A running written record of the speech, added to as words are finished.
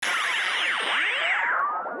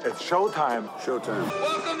It's showtime. Showtime.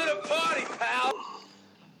 Welcome to the party, pal.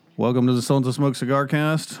 Welcome to the Sultans of Smoke Cigar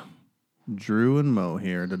Cast. Drew and Mo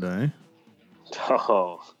here today.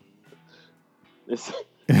 Oh, do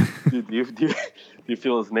you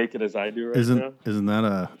feel as naked as I do now? Isn't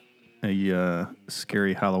that a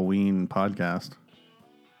scary Halloween podcast?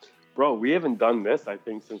 Bro, we haven't done this, I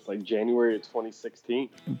think, since like January of 2016.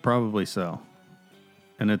 Probably so.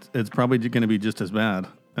 And it's probably going to be just as bad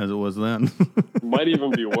as it was then. Might even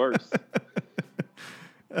be worse.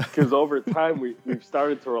 Because over time, we've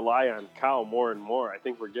started to rely on Kyle more and more. I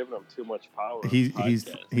think we're giving him too much power. He's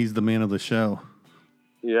the man of the show.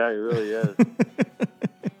 Yeah, he really is.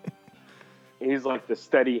 He's like the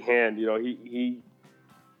steady hand. You know, he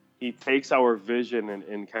takes our vision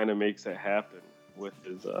and kind of makes it happen with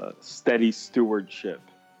his steady stewardship.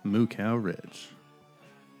 Moo Cow Ridge,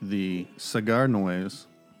 the cigar noise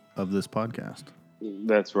of this podcast.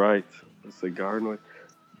 That's right, the cigar noise.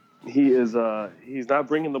 He is. He's not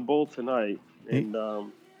bringing the bull tonight. And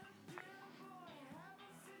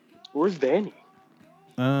where's Danny?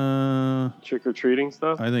 Trick or treating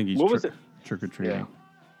stuff. I think he's trick or treating.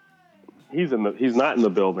 Yeah. He's not in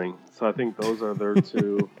the building. So I think those are their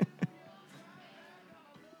two.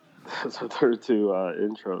 Those are their two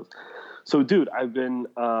intros. So, dude, I've been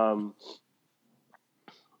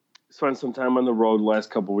spent some time on the road the last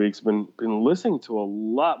couple of weeks. Been listening to a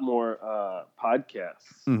lot more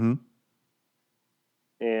podcasts,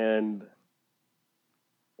 and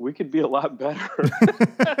we could be a lot better.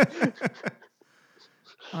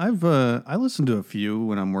 I listen to a few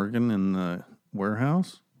when I'm working in the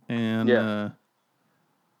warehouse, and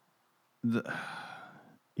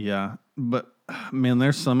but man,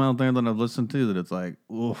 there's some out there that I've listened to that it's like,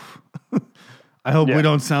 oof. I hope we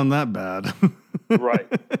don't sound that bad. Right.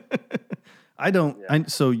 I don't. Yeah.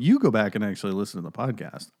 So you go back and actually listen to the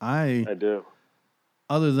podcast. I do.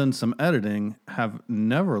 Other than some editing, have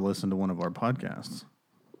never listened to one of our podcasts.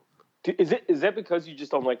 Is that because you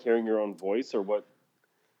just don't like hearing your own voice, or what?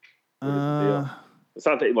 What is the deal? It's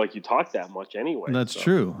not that like you talk that much anyway. That's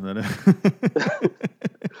true.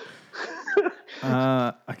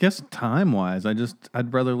 I guess time-wise,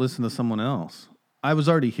 I'd rather listen to someone else. I was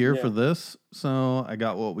already here for this, so I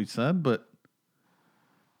got what we said, but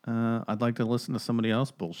I'd like to listen to somebody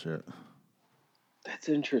else bullshit. That's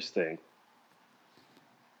interesting.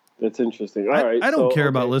 All right. I don't care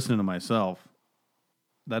about listening to myself.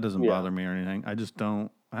 That doesn't bother me or anything. I just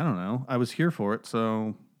don't. I don't know. I was here for it,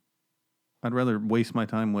 so I'd rather waste my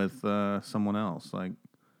time with someone else. Like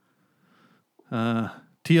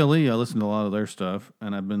TLE, I listen to a lot of their stuff,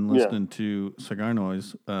 and I've been listening to Cigar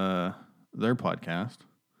Noise, their podcast.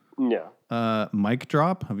 Yeah. Mic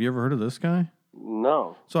Drop. Have you ever heard of this guy?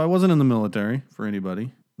 No. So I wasn't in the military, for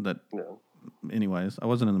anybody that. No. Anyways, I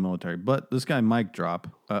wasn't in the military, but this guy Mic Drop.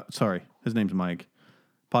 Sorry, his name's Mike.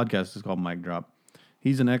 Podcast is called Mic Drop.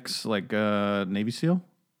 He's an ex Navy SEAL,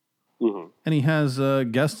 and he has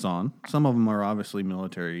guests on. Some of them are obviously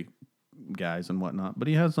military guys and whatnot, but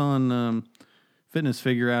he has on fitness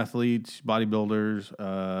figure athletes,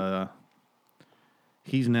 bodybuilders.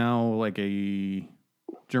 He's now like a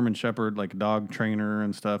German Shepherd, like a dog trainer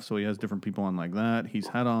and stuff. So he has different people on like that. He's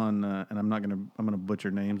had on, and I'm gonna butcher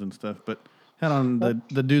names and stuff, but had on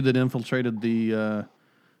the dude that infiltrated the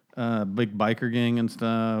big biker gang and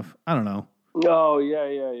stuff. I don't know. Oh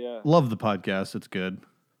yeah. Love the podcast. It's good.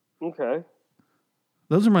 Okay.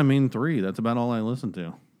 Those are my main three. That's about all I listen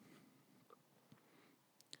to.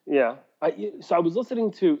 Yeah. So I was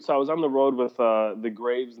listening to. So I was on the road with the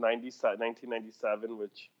Graves 1997,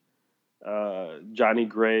 which Johnny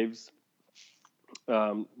Graves,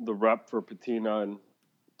 the rep for Patina in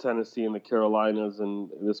Tennessee and the Carolinas,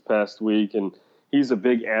 and this past week, and he's a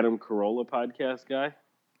big Adam Carolla podcast guy.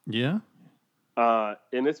 Yeah.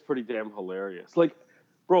 And it's pretty damn hilarious. Like,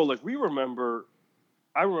 bro, like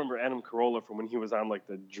I remember Adam Carolla from when he was on like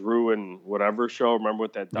the Drew and whatever show. Remember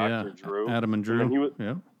with that Dr. Drew? Adam and Drew.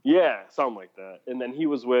 And yeah, something like that. And then he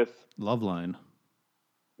was with Loveline.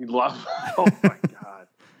 Oh my God.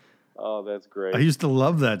 Oh, that's great. I used to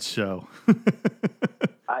love that show.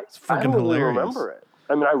 It's freaking I don't really hilarious. Remember it.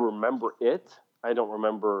 I mean, I remember it. I don't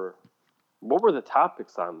remember. What were the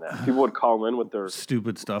topics on that? People would call in with their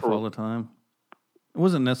stupid stuff all the time. It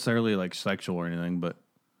wasn't necessarily like sexual or anything, but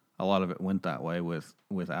a lot of it went that way with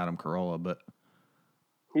Adam Carolla. But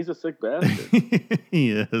he's a sick bastard. He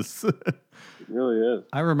is. He really is.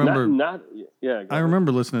 I remember. I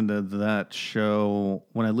remember listening to that show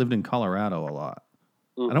when I lived in Colorado a lot.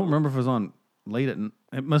 I don't remember if it was on late at.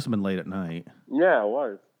 It must have been late at night. Yeah, it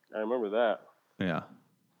was. I remember that. Yeah.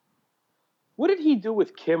 What did he do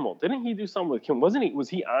with Kimmel? Didn't he do something with Kimmel? Was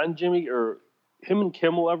he on Jimmy or him and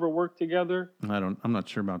Kimmel ever work together? I'm not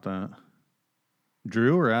sure about that.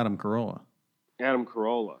 Drew or Adam Carolla? Adam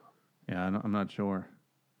Carolla. Yeah, I'm not sure.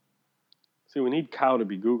 See, we need Kyle to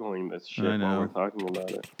be Googling this shit I know. while we're talking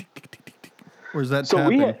about it. Where's that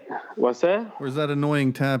tapping? What's that? Where's that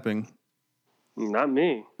annoying tapping? Not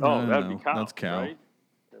me. Oh, that'd be Kyle. That's Cal. Right?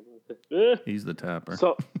 He's the tapper.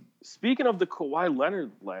 So, speaking of the Kawhi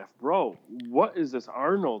Leonard laugh, bro, what is this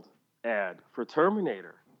Arnold ad for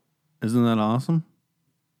Terminator? Isn't that awesome?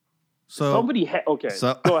 So somebody go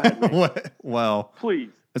ahead, Nick. What? Well,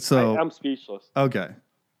 please. So I'm speechless. Okay,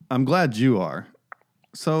 I'm glad you are.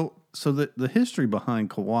 So the history behind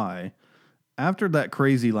Kawhi, after that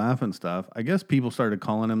crazy laugh and stuff, I guess people started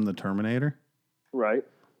calling him the Terminator. Right.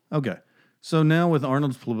 Okay. So now with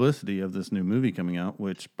Arnold's publicity of this new movie coming out,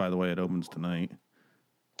 which, by the way, it opens tonight.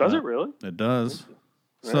 Does it really? It does.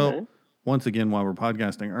 So, once again, while we're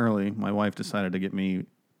podcasting early, my wife decided to get me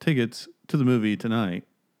tickets to the movie tonight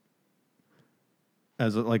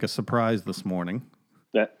as a surprise this morning.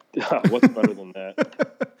 What's better than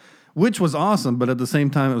that? Which was awesome, but at the same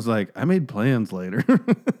time, it was like, I made plans later.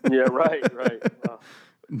 Yeah, right.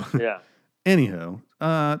 Yeah. Anyhow,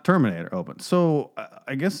 Terminator opened. So,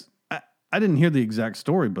 I guess... I didn't hear the exact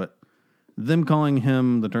story, but them calling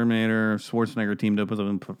him the Terminator, Schwarzenegger teamed up with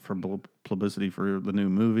him for publicity for the new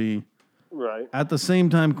movie. Right. At the same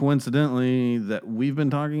time, coincidentally, that we've been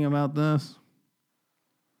talking about this.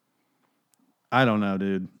 I don't know,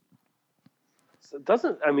 dude. So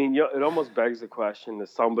it almost begs the question, is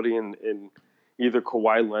somebody in either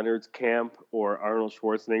Kawhi Leonard's camp or Arnold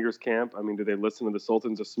Schwarzenegger's camp? I mean, do they listen to the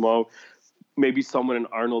Sultans of Smoke? Maybe someone in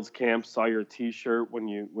Arnold's camp saw your T-shirt when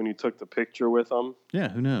you took the picture with him. Yeah,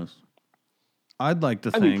 who knows? I'd like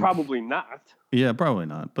to think. I mean, probably not. Yeah, probably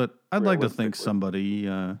not. But I'd like to think somebody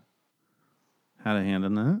had a hand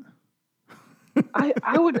in that.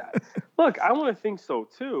 I would look. I want to think so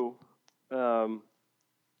too.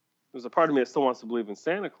 There's a part of me that still wants to believe in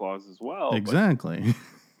Santa Claus as well. Exactly.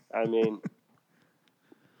 But, I mean,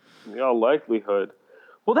 in all likelihood.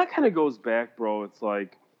 Well, that kind of goes back, bro. It's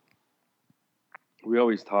like, we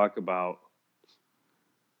always talk about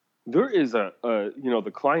there is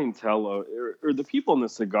the clientele or the people in the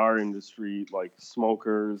cigar industry, like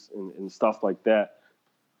smokers and stuff like that.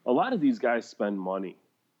 A lot of these guys spend money,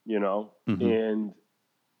 and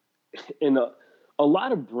in a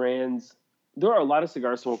lot of brands, there are a lot of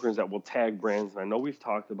cigar smokers that will tag brands. And I know we've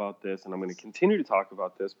talked about this, and I'm going to continue to talk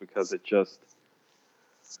about this because it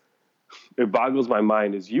boggles my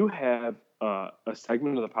mind. Is you have a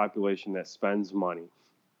segment of the population that spends money.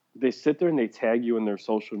 They sit there and they tag you in their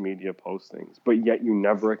social media postings, but yet you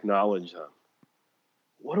never acknowledge them.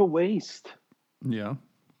 What a waste. Yeah.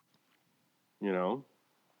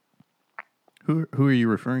 Who are you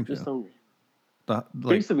referring to?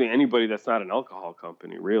 Basically anybody that's not an alcohol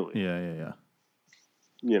company, really. Yeah.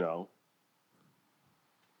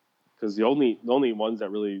 Because the only ones that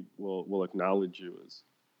really will acknowledge you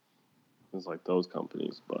is like those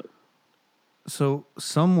companies, but. So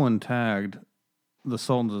someone tagged the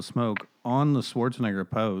Sultans of Smoke on the Schwarzenegger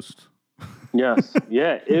post. Yes.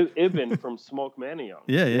 Yeah. Ibn from Smoke Mania.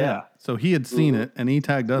 Yeah. So he had seen it and he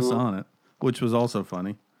tagged us on it, which was also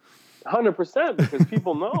funny. 100%, because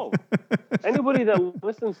people know. Anybody that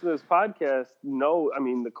listens to this podcast know. I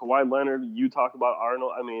mean, the Kawhi Leonard. You talk about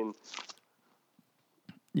Arnold. I mean.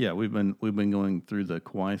 Yeah, we've been going through the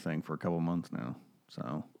Kawhi thing for a couple months now.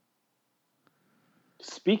 So.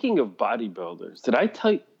 Speaking of bodybuilders, did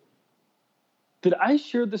I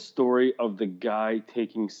share the story of the guy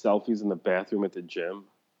taking selfies in the bathroom at the gym?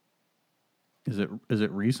 Is it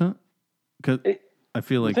recent? Because I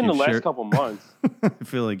feel like within the last couple months. I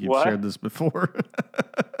feel like you've shared this before.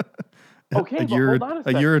 Okay, hold on a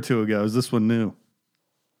second. A year or two ago. Is this one new?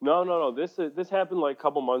 No. This happened like a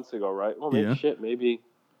couple months ago, right? Well, maybe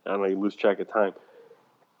I don't know. You lose track of time.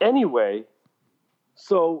 Anyway,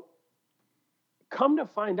 so. Come to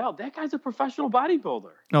find out, that guy's a professional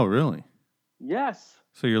bodybuilder. Oh, really? Yes.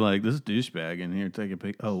 So you're like, this douchebag in here, take a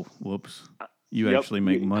pic. Oh, whoops. You actually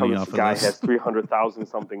make money off of this. Guy has 300,000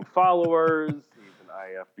 something followers. He's an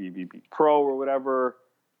IFBB pro or whatever.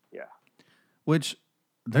 Yeah. Which,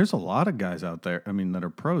 there's a lot of guys out there, that are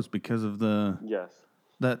pros because of the... Yes.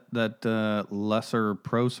 That lesser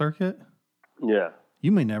pro circuit. Yeah.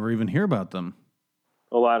 You may never even hear about them.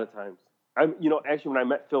 A lot of times. Actually, when I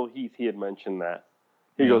met Phil Heath, he had mentioned that.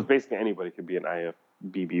 He goes, basically anybody could be an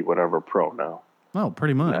IFBB whatever pro now. Oh,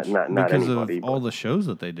 pretty much. Not because anybody, of all the shows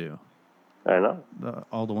that they do. I know.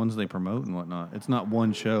 All the ones they promote and whatnot. It's not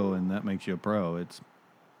one show and that makes you a pro. It's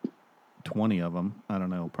 20 of them. I don't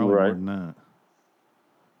know. Probably more than that.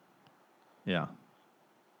 Yeah.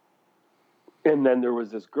 And then there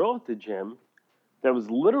was this girl at the gym that was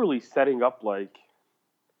literally setting up like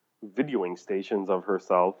videoing stations of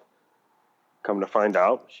herself. Come to find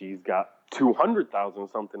out, she's got 200,000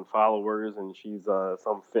 something followers, and she's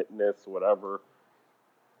some fitness whatever.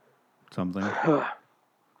 Something.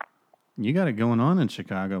 You got it going on in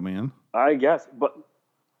Chicago, man. I guess, but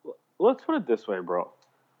let's put it this way, bro.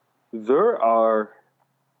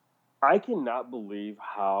 I cannot believe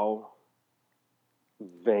how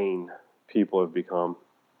vain people have become.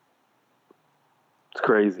 It's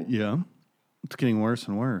crazy. Yeah. It's getting worse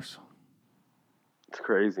and worse. It's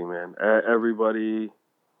crazy, man. Everybody,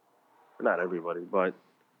 not everybody, but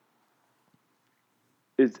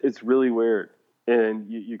it's really weird. And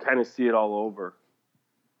you kind of see it all over.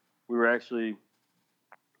 We were actually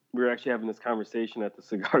having this conversation at the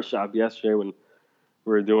cigar shop yesterday when we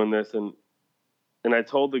were doing this, and I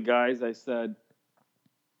told the guys, I said,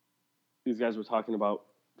 these guys were talking about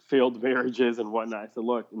failed marriages and whatnot. I said,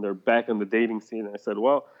 look, and they're back in the dating scene. And I said,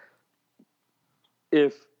 well,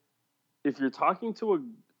 if you're talking to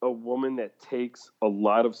a woman that takes a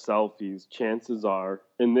lot of selfies, chances are,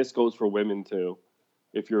 and this goes for women too,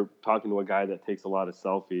 if you're talking to a guy that takes a lot of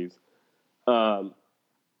selfies,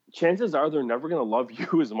 chances are they're never going to love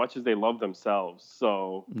you as much as they love themselves.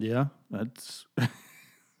 So yeah, that's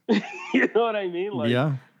you know what I mean? Like,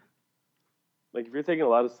 yeah. Like if you're taking a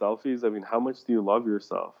lot of selfies, I mean, how much do you love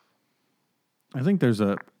yourself? I think there's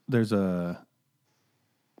a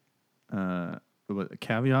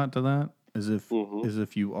caveat to that is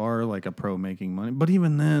if you are like a pro making money, but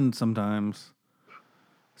even then sometimes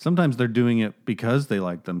they're doing it because they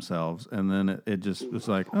like themselves, and then it's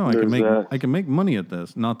like, oh, I can make money at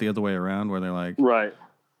this, not the other way around where they're like, right,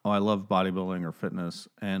 oh, I love bodybuilding or fitness,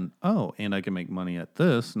 and I can make money at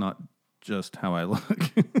this, not just how I look.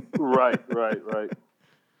 right.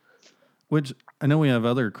 Which I know we have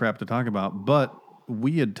other crap to talk about, but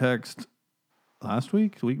we had text last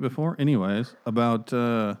week, the week before, anyways, about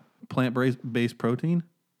plant-based protein.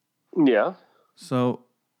 Yeah. So,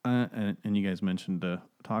 and you guys mentioned to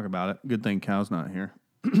talk about it. Good thing Cal's not here,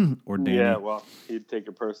 or Danny. Yeah, well, he'd take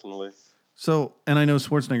it personally. So, and I know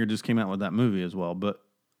Schwarzenegger just came out with that movie as well, but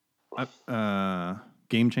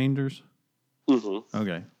Game Changers. Mm-hmm.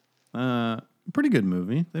 Okay. Pretty good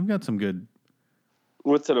movie. They've got some good.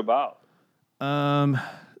 What's it about?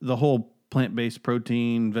 The whole plant-based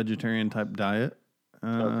protein, vegetarian type diet,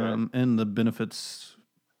 and the benefits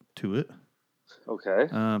to it. Okay.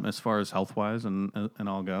 As far as health-wise and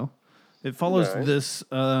all go, it follows this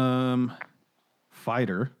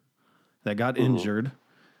fighter that got injured,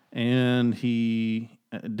 and he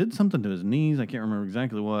did something to his knees. I can't remember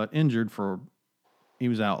exactly what. He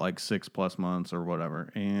was out like 6+ months or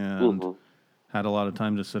whatever, and had a lot of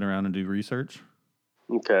time to sit around and do research.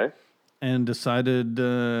 Okay. And decided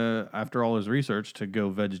after all his research to go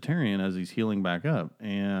vegetarian as he's healing back up,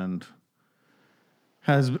 and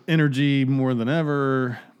has energy more than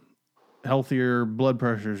ever, healthier, blood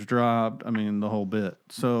pressure's dropped. I mean, the whole bit.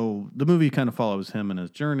 So the movie kind of follows him and his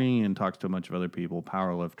journey and talks to a bunch of other people,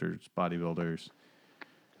 powerlifters, bodybuilders.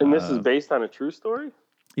 And this is based on a true story?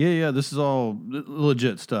 Yeah. This is all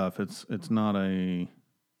legit stuff. It's not a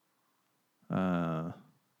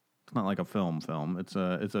it's not like a film. It's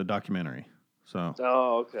a documentary. So.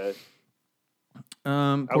 Oh, okay.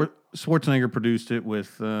 Schwarzenegger produced it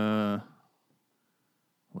with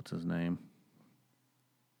what's his name?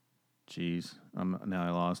 Jeez, now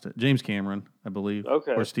I lost it. James Cameron, I believe.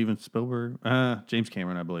 Okay. Or Steven Spielberg. James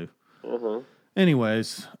Cameron, I believe. Uh-huh.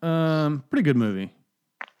 Anyways, pretty good movie.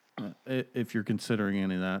 If you're considering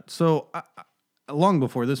any of that. So, long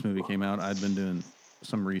before this movie came out, I'd been doing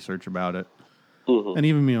some research about it. Mm-hmm. And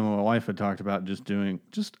even me and my wife had talked about doing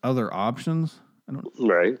other options.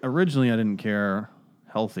 Right. Originally, I didn't care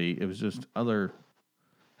healthy. It was just other.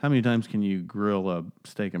 How many times can you grill a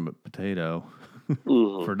steak and potato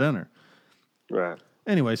for dinner? Right.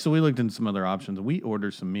 Anyway, so we looked into some other options. We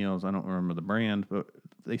ordered some meals. I don't remember the brand, but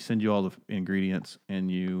they send you all the ingredients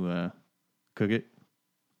and you cook it.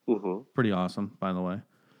 Mm-hmm. Pretty awesome, by the way.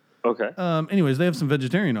 Okay. Anyways, they have some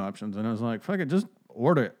vegetarian options, and I was like, fuck it, just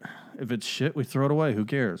order it. If it's shit, we throw it away. Who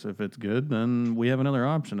cares? If it's good, then we have another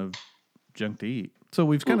option of junk to eat. So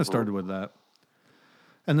we've kind of started with that.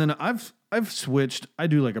 And then I've switched. I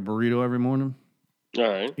do like a burrito every morning. All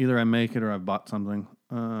right. Either I make it or I've bought something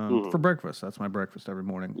for breakfast. That's my breakfast every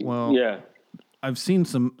morning. Well, yeah. I've seen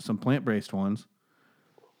some plant-based ones.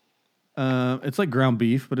 It's like ground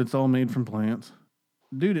beef, but it's all made from plants.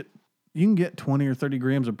 Dude, you can get 20 or 30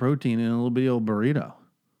 grams of protein in a little bitty old burrito.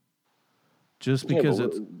 Just because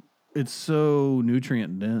it's so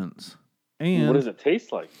nutrient dense. And what does it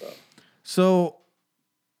taste like, though? So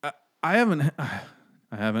I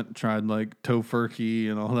haven't tried like tofurkey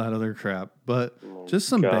and all that other crap, but just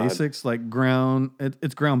some basics like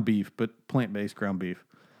it's ground beef, but plant-based ground beef.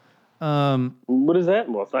 What is that?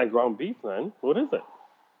 Well, it's not ground beef then. What is it?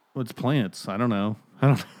 Well, it's plants. I don't know.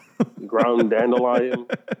 Ground dandelion.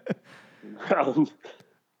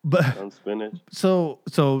 But ground spinach. So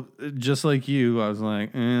just like you, I was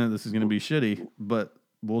like, this is gonna be shitty, but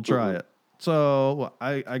we'll try it. So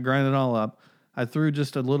I grind it all up. I threw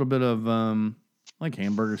just a little bit of like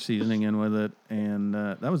hamburger seasoning in with it, and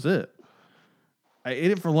that was it. I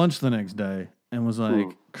ate it for lunch the next day and was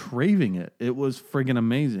like craving it. It was friggin'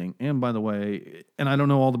 amazing. And by the way, and I don't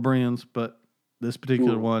know all the brands, but this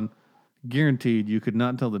particular one, guaranteed you could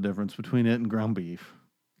not tell the difference between it and ground beef.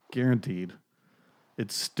 Guaranteed.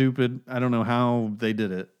 It's stupid. I don't know how they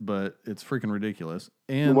did it, but it's freaking ridiculous.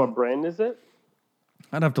 And what brand is it?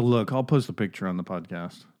 I'd have to look. I'll post a picture on the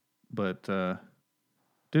podcast. But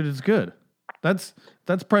dude, it's good. That's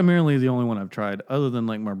primarily the only one I've tried, other than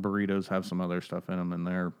like my burritos have some other stuff in them,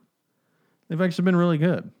 and they've actually been really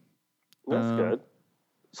good. That's good.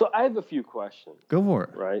 So I have a few questions. Go for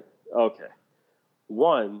it. Right? Okay.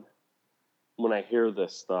 One, when I hear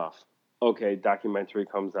this stuff, documentary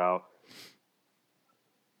comes out.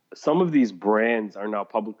 Some of these brands are now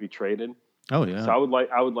publicly traded. Oh yeah. So I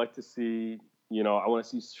would like to see, I want to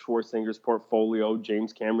see Schwarzenegger's portfolio,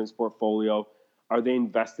 James Cameron's portfolio. Are they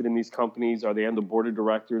invested in these companies? Are they on the board of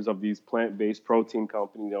directors of these plant-based protein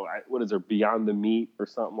companies? What is there, Beyond the Meat or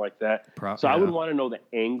something like that? I would want to know the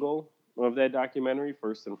angle of that documentary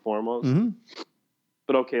first and foremost. Mm-hmm.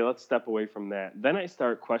 But okay, let's step away from that. Then I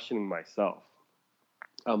start questioning myself.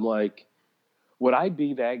 I'm like, would I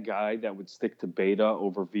be that guy that would stick to beta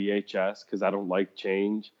over VHS because I don't like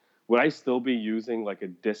change? Would I still be using like a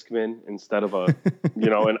Discman instead of an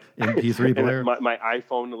MP3 player? My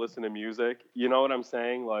iPhone to listen to music. You know what I'm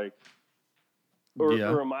saying? Like, or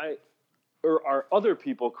are other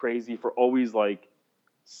people crazy for always like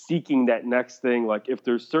seeking that next thing? Like, if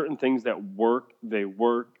there's certain things that work, they've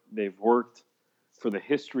worked for the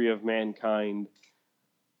history of mankind.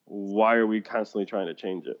 Why are we constantly trying to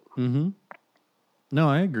change it? Mm-hmm. No,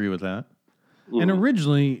 I agree with that. And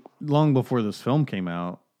originally, long before this film came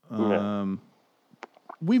out,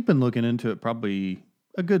 we've been looking into it probably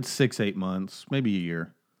a good 6-8 months, maybe a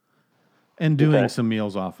year, and doing some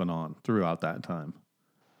meals off and on throughout that time.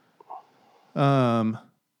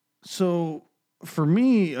 So for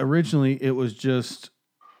me, originally, it was just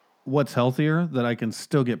what's healthier that I can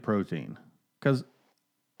still get protein. Because,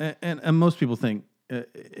 and most people think,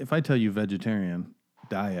 if I tell you vegetarian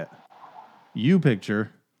diet, you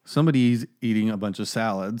picture somebody's eating a bunch of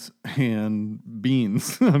salads and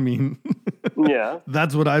beans. I mean,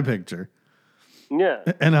 that's what I picture. Yeah.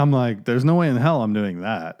 And I'm like, there's no way in hell I'm doing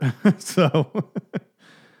that. So,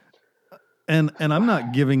 and I'm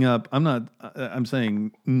not giving up. I'm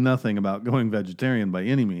saying nothing about going vegetarian by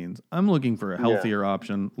any means. I'm looking for a healthier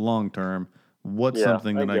option long term. What's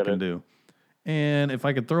something that I can do? And if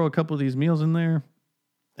I could throw a couple of these meals in there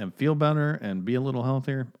and feel better and be a little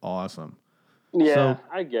healthier, awesome. Yeah, so,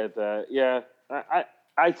 I get that. Yeah,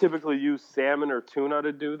 I typically use salmon or tuna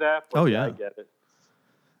to do that. But I get it.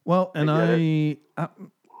 Well, and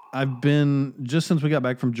I've been, just since we got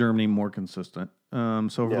back from Germany, more consistent.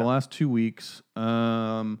 So over the last 2 weeks,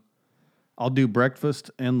 I'll do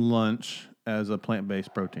breakfast and lunch as a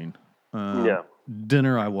plant-based protein.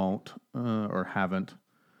 Dinner I won't or haven't.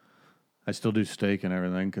 I still do steak and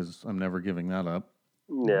everything because I'm never giving that up.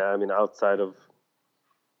 Yeah, I mean, outside of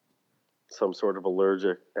some sort of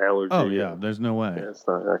allergy. Oh, yeah, there's no way. Yeah, it's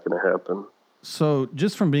not going to happen. So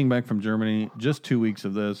just from being back from Germany, just 2 weeks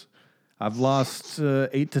of this, I've lost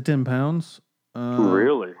 8 to 10 pounds.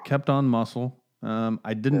 Really? Kept on muscle.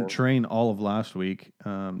 I didn't train all of last week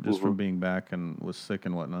just from being back and was sick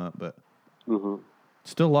and whatnot, but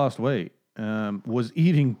still lost weight. Was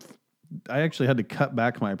eating... I actually had to cut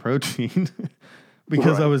back my protein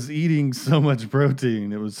because I was eating so much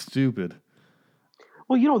protein. It was stupid.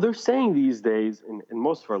 Well, they're saying these days, and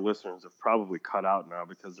most of our listeners have probably cut out now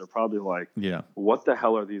because they're probably like, what the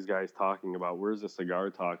hell are these guys talking about? Where's the cigar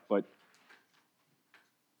talk? But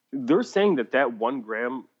they're saying that 1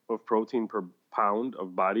 gram of protein per pound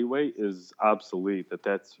of body weight is obsolete,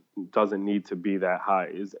 that doesn't need to be that high.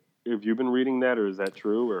 Have you been reading that, or is that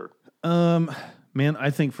true? Or man, I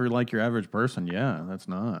think for like your average person, that's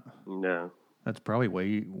not. Yeah. That's probably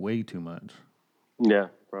way too much. Yeah,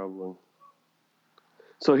 probably.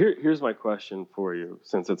 So here's my question for you,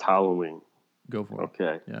 since it's Halloween. Go for it.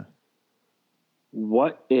 Okay. Yeah.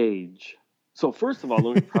 What age? So first of all,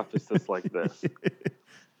 let me preface this like this.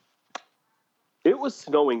 It was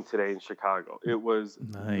snowing today in Chicago. It was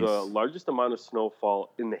Nice. the largest amount of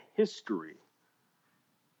snowfall in the history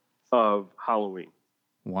of Halloween.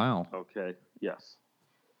 Wow. Okay. Yes.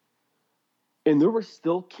 And there were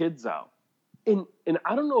still kids out. And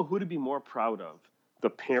I don't know who to be more proud of, the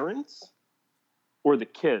parents or the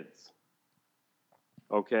kids.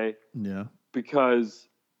 Okay? Yeah. Because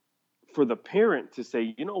for the parent to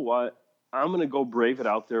say, you know what, I'm going to go brave it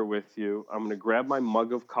out there with you. I'm going to grab my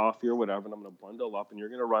mug of coffee or whatever, and I'm going to bundle up, and you're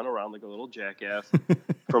going to run around like a little jackass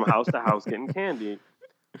from house to house getting candy.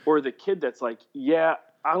 Or the kid that's like, yeah,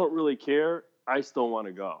 I don't really care. I still want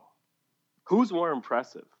to go. Who's more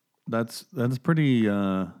impressive? That's pretty.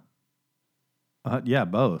 Yeah,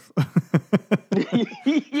 both.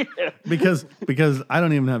 Yeah. Because I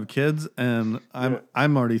don't even have kids, and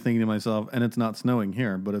I'm already thinking to myself, and it's not snowing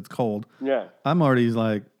here, but it's cold. Yeah. I'm already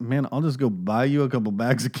like, man, I'll just go buy you a couple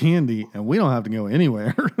bags of candy, and we don't have to go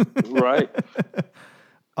anywhere. Right.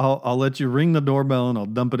 I'll let you ring the doorbell, and I'll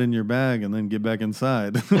dump it in your bag, and then get back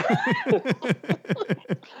inside.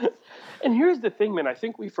 And here's the thing, man. I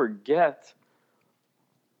think we forget.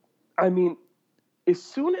 I mean, as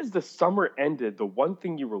soon as the summer ended, the one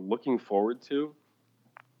thing you were looking forward to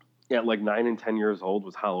at like 9 and 10 years old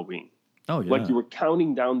was Halloween. Oh, yeah. Like you were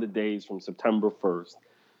counting down the days from September 1st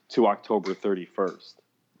to October 31st,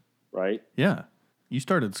 right? Yeah. You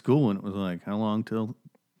started school and it was like, how long till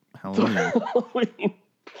Halloween?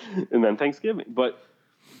 And then Thanksgiving. But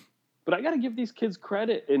I got to give these kids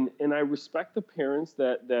credit, and I respect the parents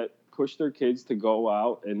that push their kids to go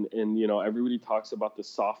out, and you know, everybody talks about the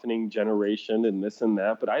softening generation and this and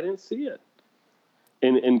that, but I didn't see it.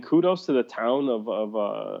 And kudos to the town of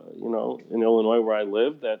you know, in Illinois where I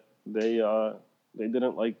live, that they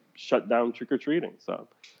didn't like shut down trick or treating. So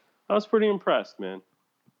I was pretty impressed, man.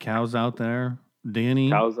 Cows out there, Danny.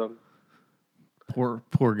 Cows out.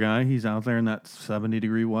 Poor guy. He's out there in that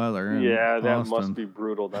 70-degree weather. Yeah, that Austin. must be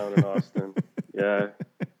brutal down in Austin. Yeah.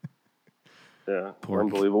 Poor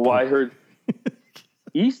Unbelievable. Well, I heard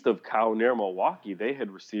east of Cow near Milwaukee, they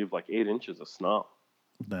had received like 8 inches of snow.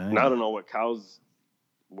 Dang. And I don't know what cows,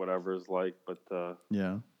 whatever is like, but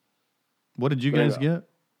yeah. What did you guys get?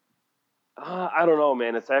 I don't know,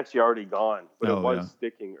 man. It's actually already gone, but it was yeah.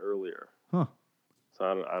 sticking earlier. Huh.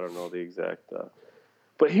 So I don't know the exact.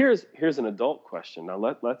 But here's an adult question. Now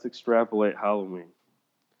let's extrapolate Halloween.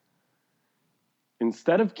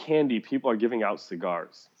 Instead of candy, people are giving out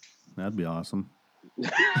cigars. That'd be awesome.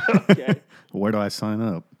 Okay. Where do I sign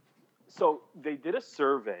up? So they did a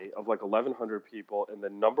survey of like 1,100 people, and the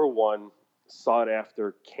number one sought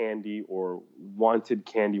after candy or wanted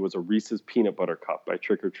candy was a Reese's Peanut Butter Cup by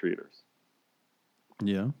trick-or-treaters.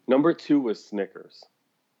 Yeah. Number 2 was Snickers.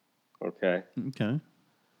 Okay. Okay.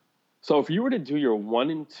 So if you were to do your 1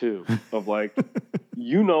 and 2 of like,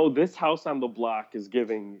 you know, this house on the block is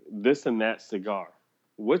giving this and that cigar,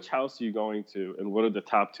 which house are you going to, and what are the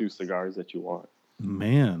top 2 cigars that you want?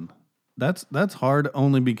 Man, that's hard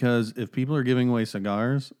only because if people are giving away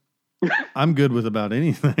cigars, I'm good with about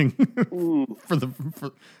anything.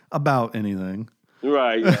 for about anything.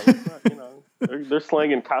 Right. Yeah. You know, they're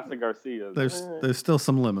slanging Casa Garcias. There's still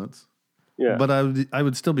some limits. Yeah. But I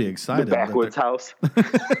would still be excited. The backwoods house.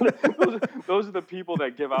 those are the people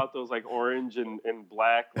that give out those like orange and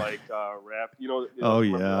black like wrap. You know. Oh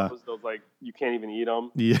yeah. Those like you can't even eat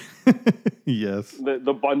them. Yeah. Yes.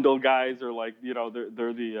 The bundle guys are like, you know,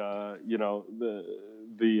 they're the you know,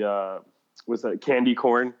 the what's that, candy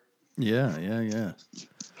corn? Yeah.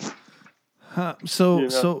 So You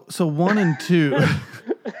know? so 1 and 2.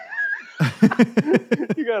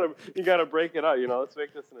 you gotta break it out. You know, let's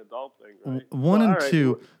make this an adult thing, right? 1 and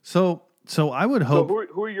 2. So I would hope. So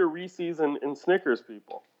who are your Reese's and Snickers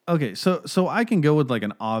people? Okay, so I can go with like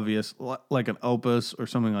an obvious, like an Opus or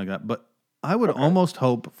something like that. But I would almost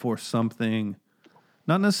hope for something,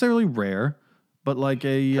 not necessarily rare, but like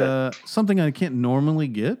a something I can't normally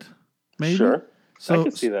get. Maybe. Sure. So, I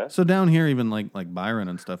can see that. So down here, even like Byron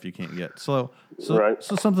and stuff, you can't get. So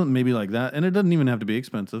something maybe like that, and it doesn't even have to be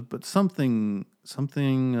expensive, but something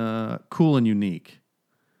cool and unique.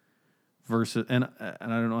 Versus, and I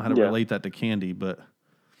don't know how to relate that to candy, but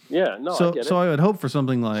yeah, no. So I get it. so I would hope for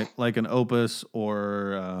something like an Opus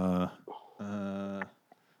or I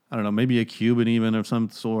don't know, maybe a Cuban even of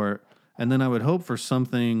some sort, and then I would hope for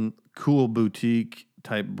something cool boutique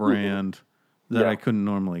type brand that I couldn't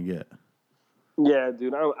normally get. Yeah,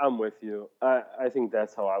 dude, I'm with you. I think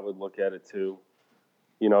that's how I would look at it too.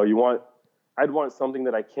 You know, I'd want something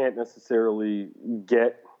that I can't necessarily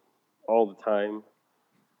get all the time,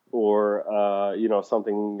 or you know,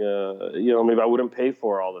 something you know, maybe I wouldn't pay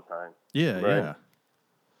for all the time. Yeah, right? yeah.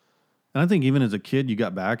 And I think even as a kid, you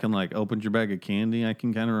got back and like opened your bag of candy. I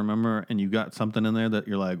can kind of remember, and you got something in there that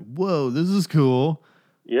you're like, "Whoa, this is cool."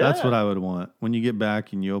 Yeah. That's what I would want when you get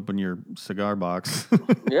back and you open your cigar box.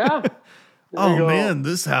 Yeah. Oh man,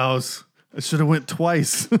 this house! I should have went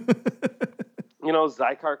twice.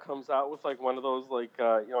 Zycar comes out with like one of those like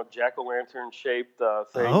jack-o'-lantern shaped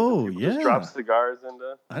things. Oh, and people just drop cigars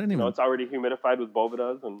into. I didn't even. It's already humidified with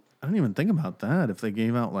Bovedas, and I didn't even think about that. If they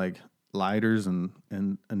gave out like lighters and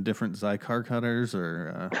different Zycar cutters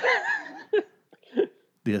or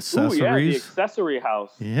the accessories. Ooh, yeah, the accessory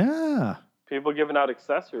house. Yeah. People giving out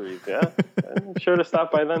accessories. Yeah, I'm sure to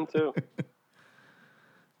stop by them too.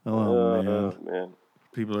 Oh man,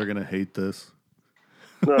 people are gonna hate this.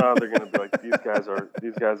 No, they're gonna be like, these guys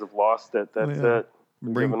have lost it. That's it.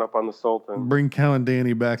 Giving up on the Sultans. Bring Cal and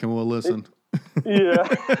Danny back and we'll listen. Yeah.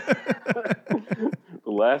 The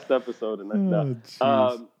last episode in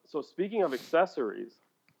that. So speaking of accessories,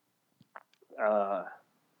 I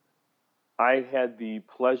had the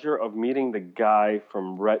pleasure of meeting the guy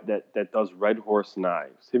from that does Red Horse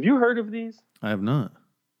knives. Have you heard of these? I have not.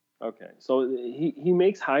 Okay, so he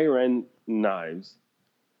makes higher end knives,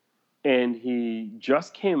 and he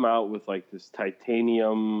just came out with like this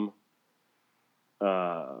titanium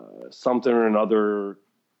something or another.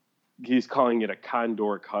 He's calling it a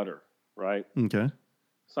Condor cutter, right? Okay.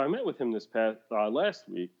 So I met with him this past last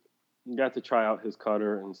week. Got to try out his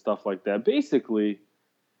cutter and stuff like that. Basically,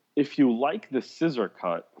 if you like the scissor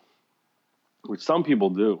cut, which some people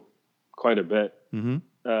do quite a bit.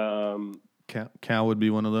 Mm-hmm. Cal would be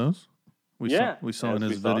one of those. We saw in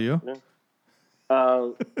his video. Yeah.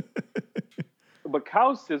 But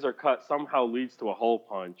Cal's scissor cut somehow leads to a hole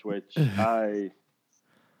punch, which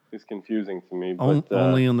is confusing to me. But,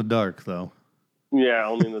 only in the dark, though. Yeah,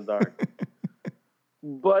 only in the dark.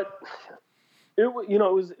 But it was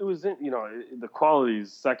the quality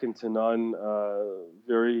is second to none.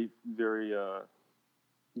 Very, very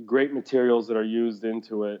great materials that are used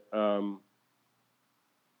into it.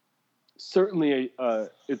 Certainly,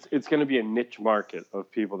 it's going to be a niche market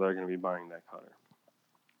of people that are going to be buying that cutter.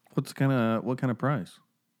 What kind of price?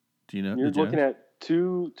 Do you know? You're looking at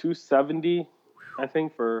 $270, I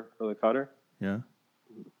think, for the cutter. Yeah.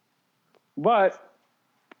 But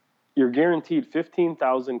you're guaranteed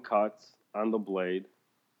 15,000 cuts on the blade,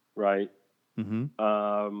 right?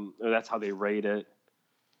 Mm-hmm. That's how they rate it.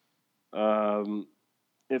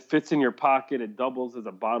 It fits in your pocket. It doubles as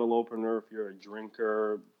a bottle opener if you're a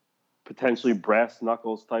drinker. Potentially brass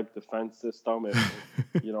knuckles type defense system if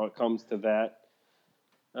it comes to that.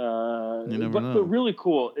 You never know. But really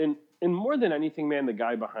cool. And more than anything, man, the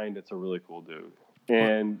guy behind it's a really cool dude.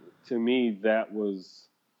 And to me, he was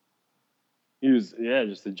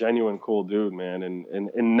just a genuine cool dude, man.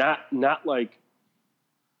 And not like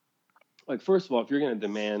first of all, if you're going to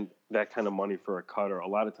demand that kind of money for a cutter, a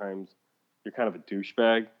lot of times you're kind of a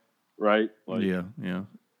douchebag, right? Like, yeah.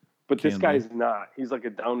 But this guy's not. He's like a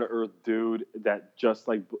down-to-earth dude that just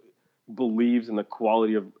like believes in the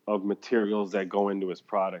quality of materials that go into his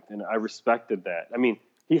product. And I respected that. I mean,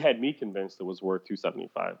 he had me convinced it was worth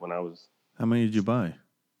 $275 when I was... How many did you buy?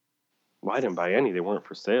 Well, I didn't buy any. They weren't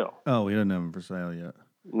for sale. Oh, we didn't have them for sale yet.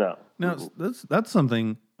 No. Now, that's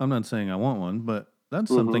something... I'm not saying I want one, but that's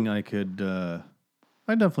something I could... I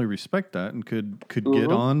definitely respect that and could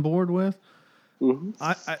get on board with. Mm-hmm.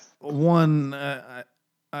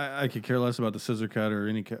 I could care less about the scissor cut or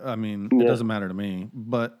any. I mean, it doesn't matter to me.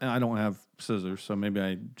 But I don't have scissors, so maybe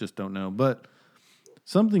I just don't know. But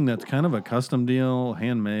something that's kind of a custom deal,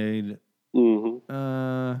 handmade.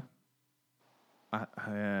 Mm-hmm.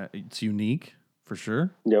 It's unique for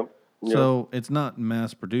sure. Yep. So it's not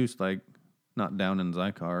mass produced, like not down in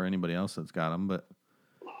Zycar or anybody else that's got them, but.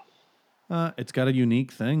 It's got a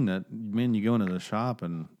unique thing that, man, you go into the shop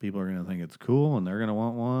and people are going to think it's cool and they're going to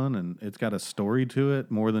want one. And it's got a story to it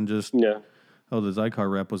more than just, the Zycar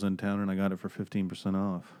rep was in town and I got it for 15%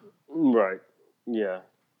 off. Right. Yeah.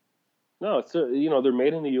 No, it's, they're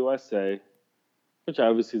made in the USA, which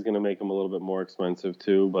obviously is going to make them a little bit more expensive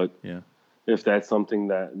too. But if that's something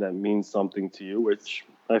that means something to you, which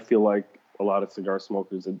I feel like a lot of cigar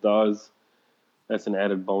smokers, it does, that's an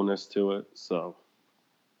added bonus to it. So.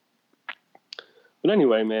 But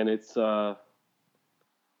anyway, man, it's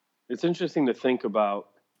interesting to think about.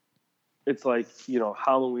 It's like,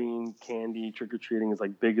 Halloween candy, trick-or-treating is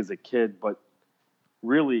like big as a kid, but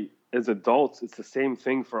really as adults, it's the same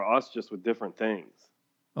thing for us, just with different things.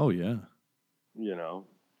 Oh, yeah. It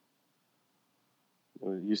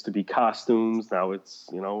used to be costumes. Now it's,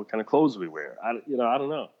 what kind of clothes we wear. I don't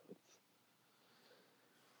know.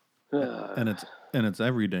 And it's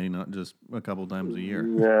every day, not just a couple times a year.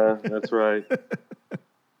 Yeah, that's right.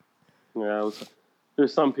 Yeah,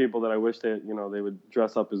 there's some people that I wish they would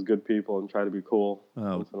dress up as good people and try to be cool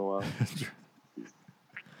once in a while.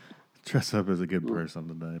 Dress up as a good person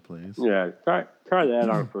today, please. Yeah, try that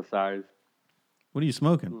on for size. What are you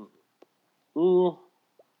smoking?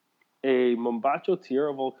 A Mombacho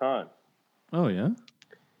Tierra Volcan. Oh, yeah?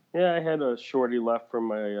 Yeah, I had a shorty left from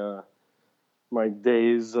my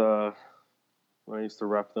days when I used to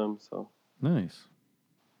rep them, so. Nice.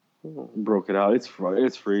 Broke it out. It's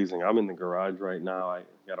freezing. I'm in the garage right now. I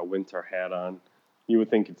got a winter hat on. You would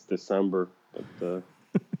think it's December, but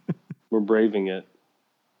we're braving it.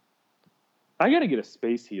 I got to get a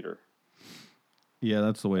space heater. Yeah,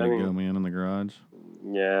 that's the way to go, man, in the garage.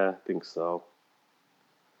 Yeah, I think so.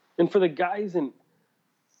 And for the guys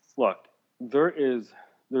look, there's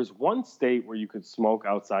one state where you could smoke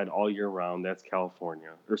outside all year round. That's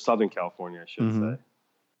California, or Southern California, I should say.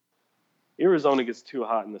 Arizona gets too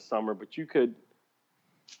hot in the summer, but you could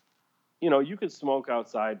smoke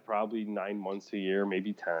outside probably 9 months a year,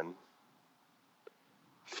 maybe 10.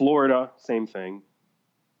 Florida, same thing.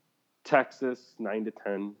 Texas, 9 to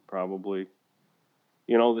 10, probably.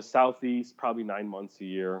 The Southeast, probably 9 months a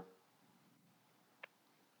year.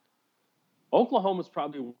 Oklahoma's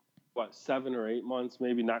probably, 7 or 8 months,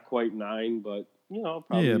 maybe not quite 9, but,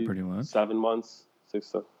 probably pretty much. 7 months, 6,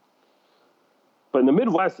 7. But in the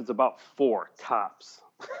Midwest, it's about 4 tops.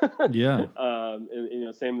 Yeah.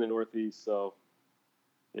 And same in the Northeast. So,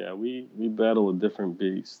 yeah, we battle a different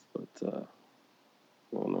beast. But I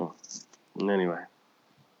don't know. Anyway,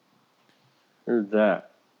 there's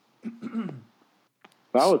that.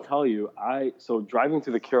 But I will tell you, so driving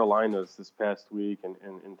to the Carolinas this past week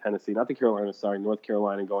in Tennessee, not the Carolinas, sorry, North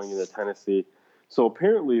Carolina going into Tennessee. So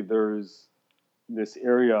apparently there's this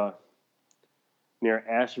area near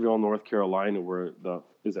Asheville, North Carolina, where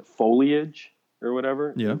is it foliage or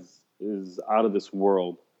whatever? Yeah. Is out of this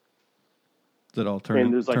world. Is it all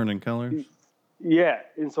turning colors? Yeah,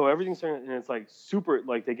 and so everything's turning, and it's like super,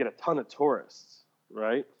 like they get a ton of tourists,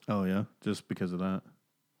 right? Oh, yeah, just because of that.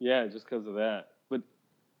 Yeah, just because of that. But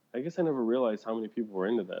I guess I never realized how many people were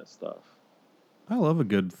into that stuff. I love a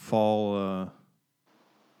good fall, I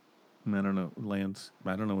don't know,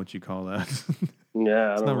 I don't know what you call that.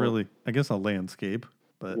 Yeah, it's not really, I guess, a landscape,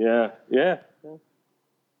 but yeah.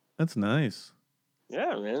 That's nice.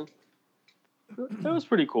 Yeah, man. That was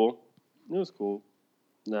pretty cool. It was cool.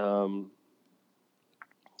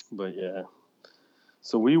 But yeah.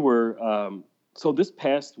 So we were, so this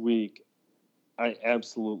past week, I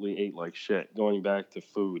absolutely ate like shit, going back to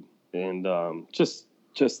food, and just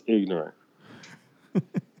ignorant.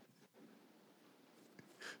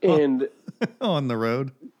 And on the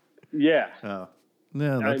road? Yeah. Oh.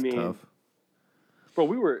 Yeah, that's tough.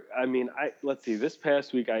 Bro, let's see, this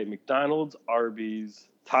past week I ate McDonald's, Arby's,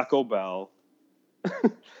 Taco Bell.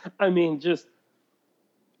 Just.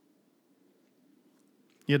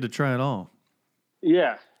 You had to try it all.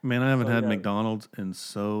 Yeah. Man, I haven't had McDonald's in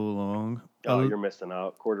so long. Oh, you're missing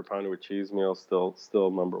out. Quarter pounder with cheese meal, still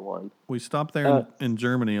number one. We stopped there in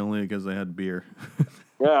Germany only because they had beer.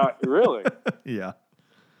 Yeah, really? Yeah.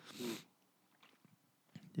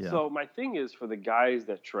 So my thing is, for the guys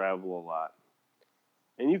that travel a lot,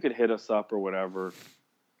 and you could hit us up or whatever,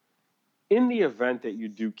 in the event that you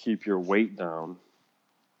do keep your weight down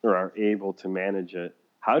or are able to manage it,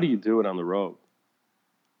 how do you do it on the road?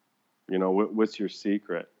 What's your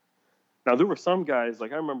secret? Now, there were some guys,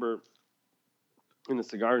 like I remember in the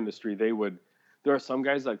cigar industry, there are some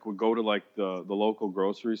guys that would go to like the local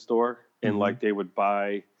grocery store and like they would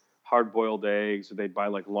buy hard-boiled eggs, or they'd buy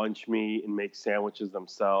like lunch meat and make sandwiches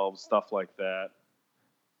themselves, stuff like that.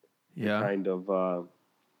 Yeah. To kind of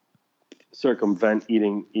circumvent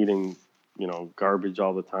eating, garbage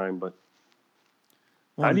all the time. But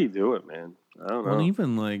how do you do it, man? I don't know. Well,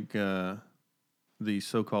 even like the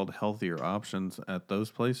so-called healthier options at those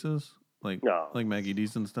places, like Maggie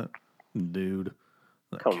D's and stuff, dude,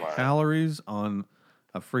 come on. Calories on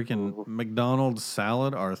a freaking McDonald's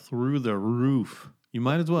salad are through the roof. You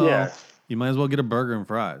might as well. Yeah. You might as well get a burger and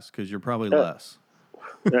fries because you're probably less.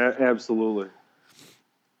 Absolutely.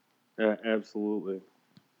 Absolutely.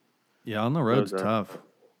 Yeah, on the road's tough.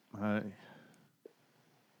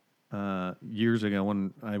 Years ago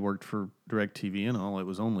when I worked for DirecTV and all, it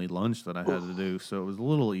was only lunch that I had to do, so it was a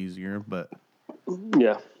little easier. But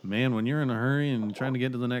yeah, man, when you're in a hurry and trying to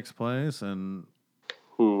get to the next place, and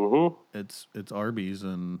it's Arby's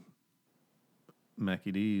and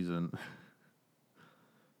Mackie D's and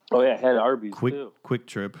I had Arby's too. Quick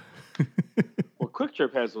Trip. Well, Quick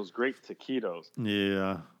Trip has those great taquitos.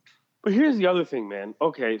 Yeah. But here's the other thing, man.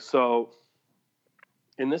 Okay, so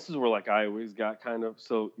and this is where like I always got kind of,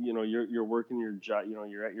 so you're working your job,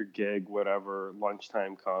 you're at your gig, whatever,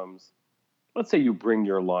 lunchtime comes. Let's say you bring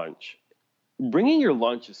your lunch. Bringing your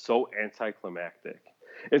lunch is so anticlimactic.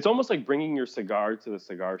 It's almost like bringing your cigar to the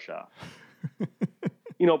cigar shop.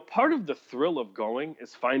 Part of the thrill of going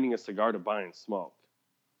is finding a cigar to buy and smoke.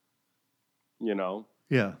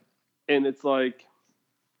 Yeah. And it's kind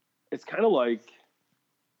of like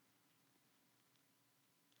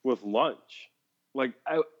with lunch. Like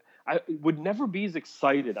I would never be as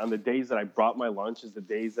excited on the days that I brought my lunch as the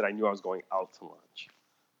days that I knew I was going out to lunch.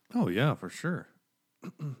 Oh yeah, for sure.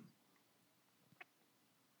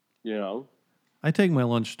 I take my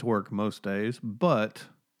lunch to work most days, but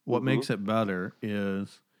what makes it better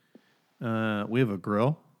is we have a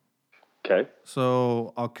grill. Okay.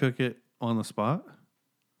 So I'll cook it on the spot.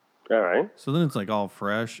 All right. So then it's like all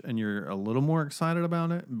fresh, and you're a little more excited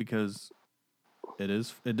about it because it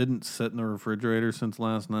didn't sit in the refrigerator since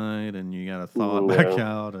last night, and you got to thaw it back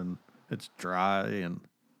out, and it's dry, and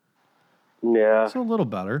it's a little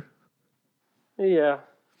better. Yeah.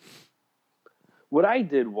 What I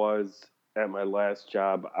did was at my last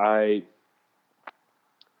job, I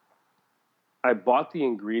bought the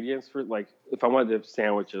ingredients for, like, if I wanted to have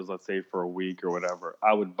sandwiches, let's say for a week or whatever,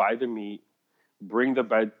 I would buy the meat, bring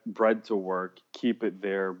the bread to work, keep it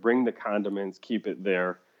there, bring the condiments, keep it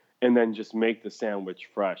there, and then just make the sandwich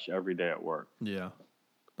fresh every day at work. Yeah,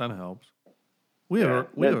 that helps. We have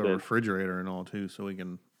a refrigerator and all too, so we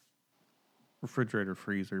can refrigerator,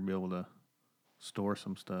 freezer, be able to store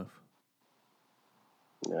some stuff.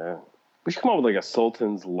 Yeah, we should come up with like a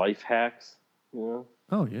Sultans life hacks.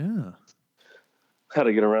 Oh yeah. How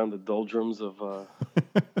to get around the doldrums of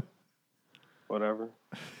whatever.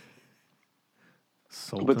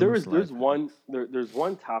 But there's one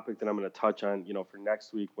topic that I'm going to touch on, for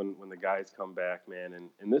next week when the guys come back, man.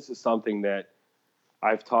 And this is something that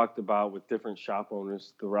I've talked about with different shop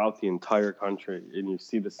owners throughout the entire country, and you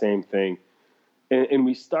see the same thing. And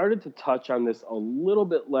we started to touch on this a little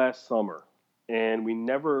bit last summer, and we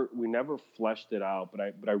never fleshed it out,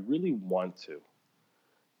 but I really want to.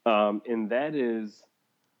 And that is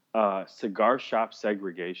cigar shop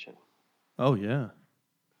segregation. Oh yeah.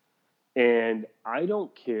 And I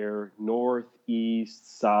don't care, north,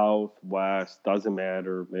 east, south, west, doesn't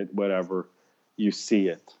matter, whatever, you see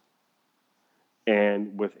it.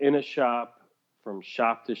 And within a shop, from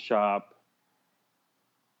shop to shop,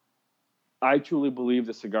 I truly believe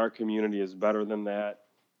the cigar community is better than that.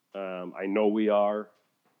 I know we are.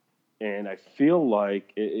 And I feel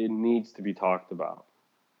like it needs to be talked about.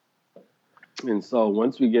 And so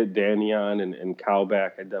once we get Danny on and Cal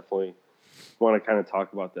back, I definitely want to kind of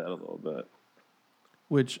talk about that a little bit.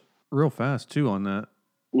 Which, real fast too, on that,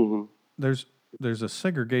 there's a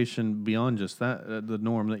segregation beyond just that, the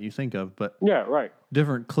norm that you think of, but yeah, right,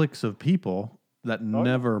 different cliques of people that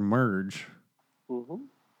never merge,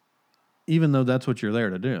 even though that's what you're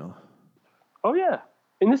there to do. Oh yeah,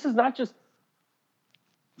 and this is not just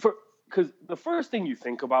because the first thing you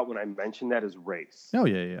think about when I mention that is race. Oh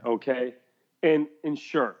yeah. Okay, and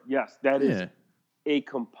sure, yes, that is a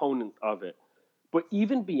component of it. But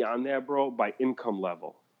even beyond that, bro, by income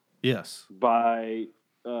level. Yes. By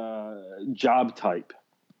job type.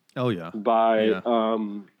 Oh, yeah. By,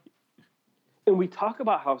 and we talk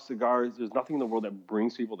about how cigars, there's nothing in the world that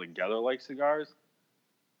brings people together like cigars.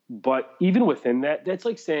 But even within that, that's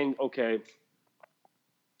like saying, okay,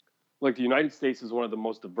 like the United States is one of the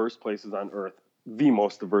most diverse places on earth, the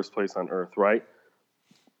most diverse place on earth, right?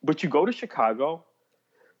 But you go to Chicago,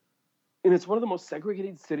 and it's one of the most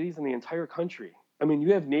segregated cities in the entire country. I mean,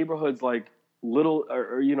 you have neighborhoods like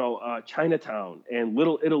Chinatown and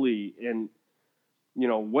Little Italy and,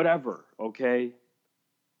 whatever, okay?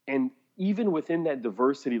 And even within that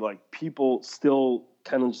diversity, like, people still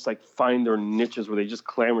kind of just, like, find their niches where they just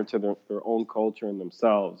clamor to their own culture and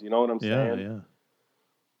themselves. You know what I'm saying? Yeah.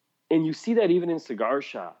 And you see that even in cigar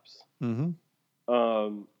shops. Mm-hmm.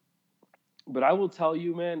 But I will tell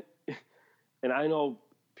you, man, and I know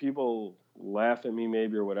people laugh at me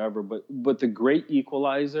maybe or whatever, but the great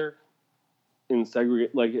equalizer in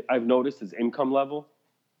segregate, like I've noticed, is income level.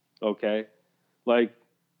 Okay, like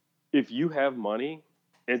if you have money,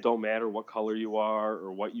 it don't matter what color you are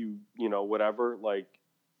or what whatever. Like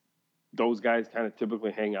those guys kind of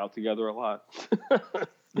typically hang out together a lot.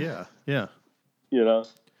 Yeah.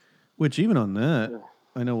 Which even on that,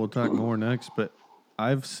 I know we'll talk more next, but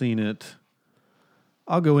I've seen it.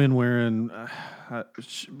 I'll go in wearing,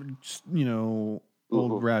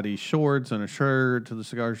 old ratty shorts and a shirt to the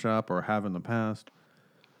cigar shop, or have in the past.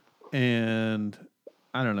 And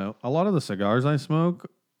I don't know, a lot of the cigars I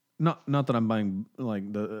smoke, not that I'm buying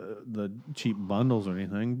like the cheap bundles or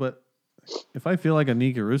anything, but if I feel like a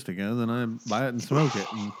Nika Rustica, then I buy it and smoke it.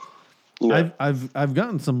 And I've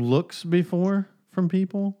gotten some looks before from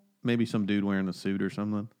people, maybe some dude wearing a suit or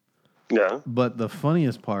something. Yeah. But the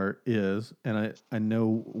funniest part is, and I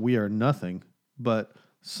know we are nothing, but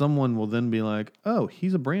someone will then be like, "Oh,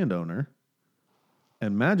 he's a brand owner,"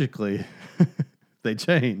 and magically they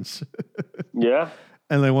change. Yeah.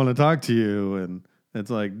 And they want to talk to you, and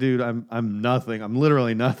it's like, dude, I'm nothing. I'm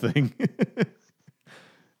literally nothing.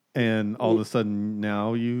 And all of a sudden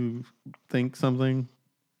now you think something.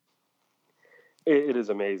 It is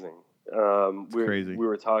amazing. It's crazy. We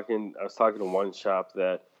were talking. I was talking to one shop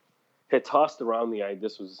that had tossed around the idea.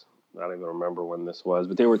 This was, I don't even remember when this was,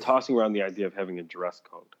 but they were tossing around the idea of having a dress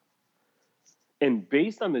code. And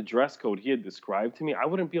based on the dress code he had described to me, I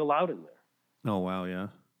wouldn't be allowed in there. Oh wow, yeah.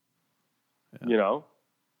 You know,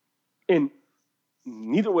 and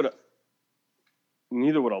neither would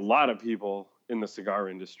a lot of people in the cigar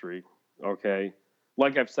industry. Okay,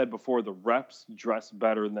 like I've said before, the reps dress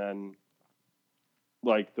better than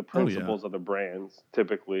like the principals of the brands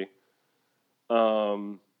typically.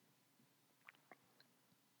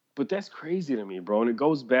 But that's crazy to me, bro. And it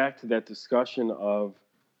goes back to that discussion of,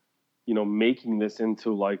 you know, making this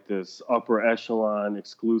into like this upper echelon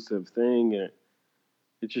exclusive thing. And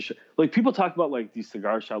it just, like, people talk about like these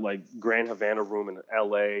cigar shop, like Grand Havana Room in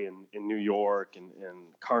LA and in New York and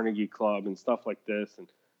Carnegie Club and stuff like this.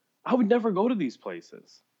 And I would never go to these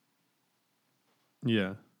places.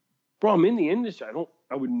 Yeah. Bro, I'm in the industry.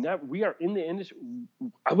 We are in the industry.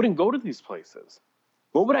 I wouldn't go to these places.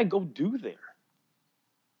 What would I go do there?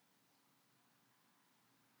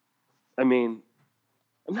 I mean,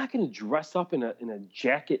 I'm not going to dress up in a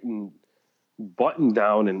jacket and button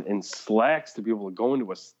down and slacks to be able to go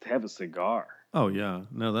into to have a cigar. Oh yeah,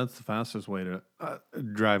 no, that's the fastest way to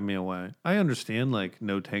drive me away. I understand like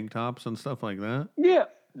no tank tops and stuff like that. Yeah,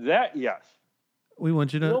 that yes. We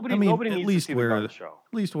want you to. Nobody at needs least to see wear the gun show.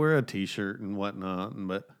 at least wear a t-shirt and whatnot.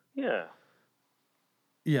 But yeah,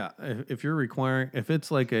 if you're requiring, if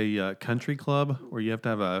it's like a country club where you have to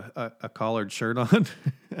have a collared shirt on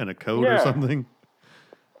and a coat or something,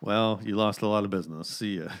 well, you lost a lot of business.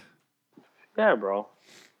 See ya. Yeah, bro.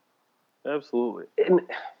 Absolutely. And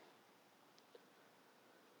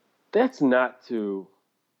that's not to...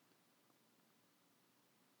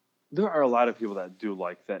 There are a lot of people that do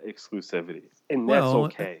like that exclusivity, and that's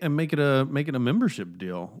okay. And make it a membership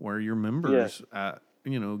deal where your members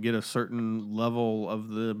get a certain level of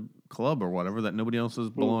the club or whatever that nobody else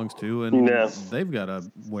belongs to, and they've got to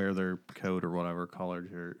wear their coat or whatever, collared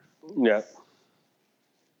shirt. Yeah.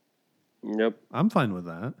 Yep. I'm fine with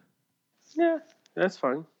that. Yeah, that's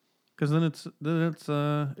fine. Because then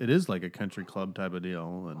it is like a country club type of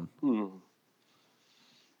deal, and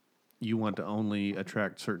you want to only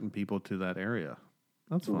attract certain people to that area.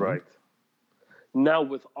 That's fine. Right. Now,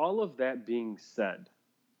 with all of that being said,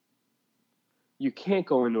 you can't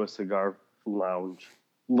go into a cigar lounge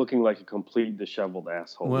looking like a complete disheveled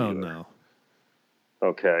asshole. Well, either. no.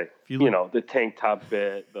 Okay. You know, the tank top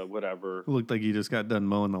bit, the whatever. It looked like you just got done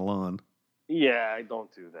mowing the lawn. Yeah,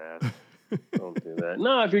 don't do that. Don't do that.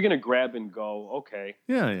 No, if you're going to grab and go, okay.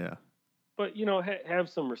 Yeah. But, you know, have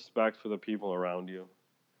some respect for the people around you.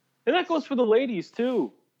 And that goes for the ladies,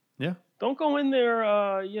 too. Yeah. Don't go in there,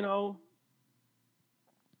 I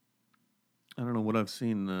don't know what I've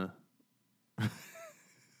seen.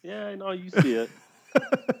 Yeah, I know. You see it.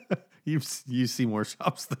 You see more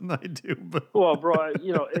shops than I do. But well, bro,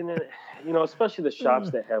 especially the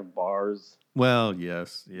shops that have bars. Well,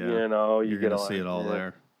 yes. Yeah. You know, you're going to see it all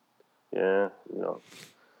there. Yeah,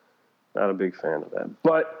 not a big fan of that.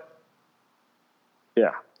 But,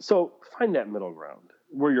 yeah. So find that middle ground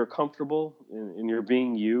where you're comfortable and you're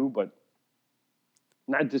being you, but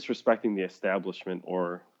not disrespecting the establishment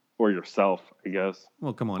or yourself, I guess.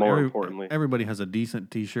 Well, come on. More importantly, everybody has a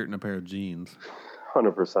decent T-shirt and a pair of jeans.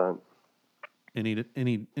 100%.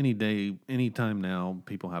 Any day, any time now,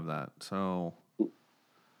 people have that. So,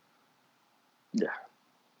 yeah,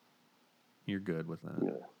 you're good with that.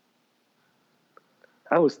 Yeah.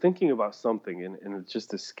 I was thinking about something, and it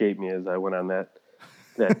just escaped me as I went on that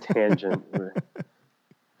tangent. We're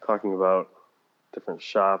talking about different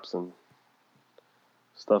shops and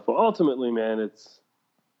stuff, but ultimately, man, it's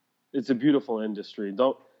a beautiful industry.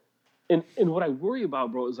 And what I worry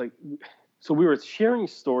about, bro, is like, so we were sharing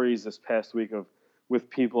stories this past week with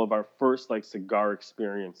people of our first like cigar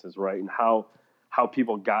experiences, right? And how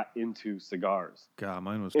people got into cigars. God,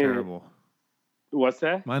 mine was terrible. What's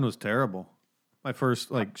that? Mine was terrible. My first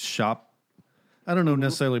like shop, I don't know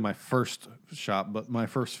necessarily my first shop, but my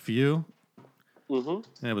first few,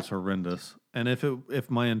 Mm-hmm. It was horrendous. And if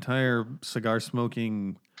my entire cigar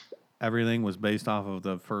smoking everything was based off of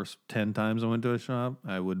the first 10 times I went to a shop,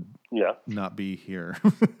 I would not be here.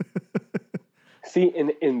 See,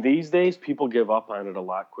 in these days, people give up on it a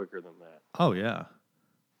lot quicker than that. Oh, yeah.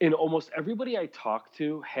 And almost everybody I talked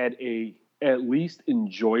to had a at least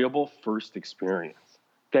enjoyable first experience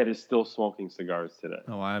that is still smoking cigars today.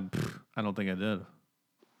 Oh, I don't think I did.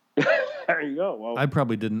 There you go. Well, I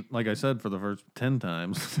probably didn't, like I said, for the first 10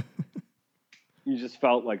 times. you just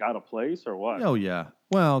felt like out of place or what? Oh, yeah.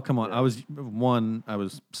 Well, come on. Yeah. I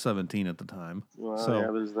was 17 at the time. Well, so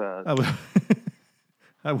yeah, there's that.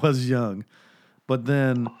 I was young. But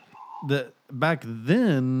then back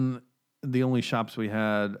then the only shops we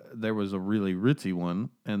had, there was a really ritzy one,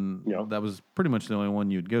 and that was pretty much the only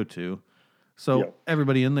one you'd go to. So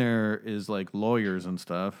everybody in there is like lawyers and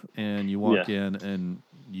stuff, and you walk in and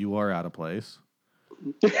you are out of place.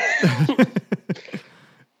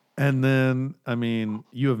 And then, I mean,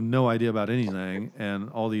 you have no idea about anything,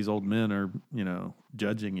 and all these old men are,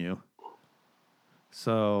 judging you.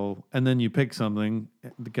 So, and then you pick something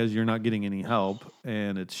because you're not getting any help,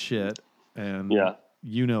 and it's shit, and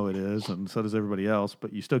you know it is, and so does everybody else,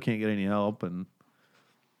 but you still can't get any help. And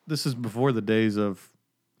this is before the days of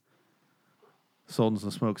Sultans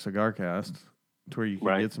and Smoke Cigar Cast, to where you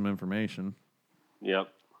can get some information. Yep.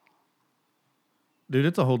 Dude,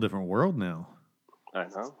 it's a whole different world now. I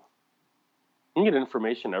know. You can get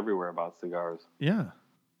information everywhere about cigars. Yeah.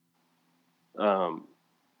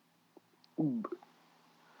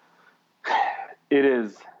 It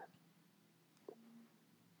is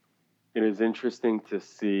interesting to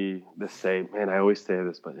see the same, man, I always say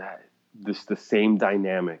this, but the same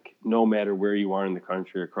dynamic, no matter where you are in the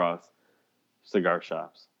country across cigar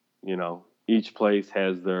shops. Each place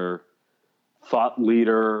has their thought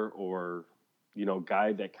leader or,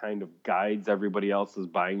 guy that kind of guides everybody else's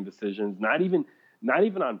buying decisions. Not even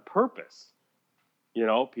on purpose.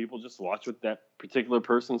 People just watch what that particular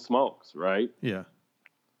person smokes, right? Yeah.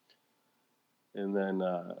 And then,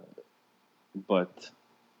 but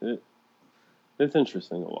it's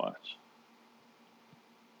interesting to watch.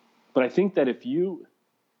 But I think that if you,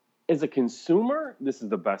 as a consumer, this is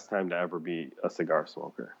the best time to ever be a cigar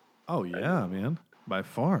smoker. Oh, yeah, man. By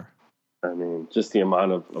far. I mean, just the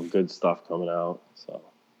amount of good stuff coming out. So,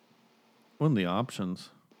 one of the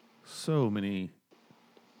options, so many.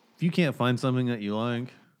 If you can't find something that you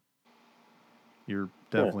like, you're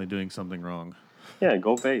definitely doing something wrong. Yeah,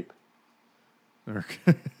 go vape. No,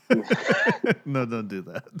 don't do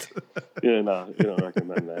that. Yeah, no, you don't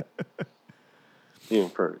recommend that.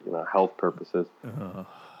 Even for health purposes. I don't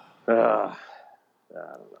know.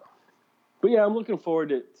 But yeah, I'm looking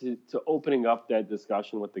forward to opening up that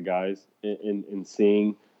discussion with the guys and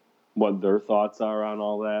seeing what their thoughts are on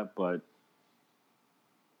all that. But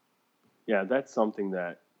yeah, that's something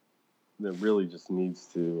that really just needs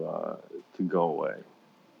to go away.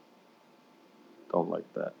 Don't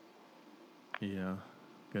like that. Yeah.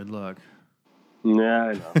 Good luck. Yeah,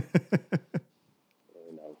 I know. I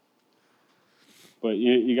know. But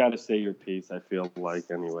you got to say your piece, I feel like,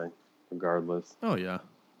 anyway, regardless. Oh, yeah.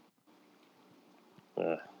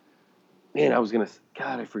 Man, I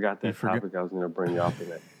forgot that topic I was going to bring up. And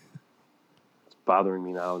it's bothering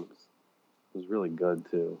me now. It was really good,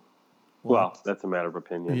 too. Well, that's a matter of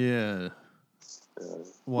opinion. Yeah.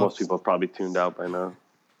 Most people have probably tuned out by now.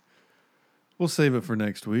 We'll save it for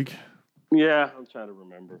next week. Yeah, I'm trying to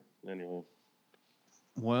remember. Anyway.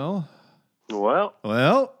 Well.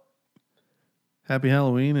 Happy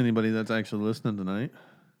Halloween, anybody that's actually listening tonight.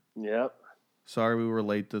 Yep. Sorry we were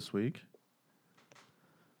late this week.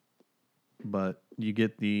 But you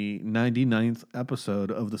get the 99th episode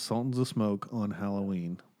of the Sultans of Smoke on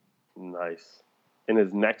Halloween. Nice. And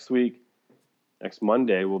is next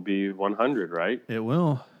Monday will be 100, right? It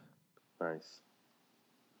will. Nice.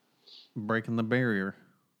 Breaking the barrier.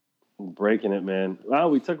 Breaking it, man. Well,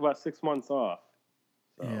 we took about 6 months off.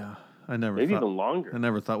 So yeah. Maybe even longer. I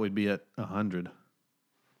never thought we'd be at 100.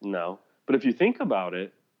 No. But if you think about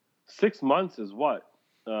it, 6 months is what?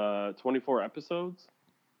 24 episodes?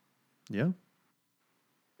 Yeah.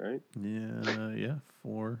 Right? Yeah.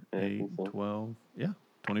 4, Yeah, 8, so. 12. Yeah.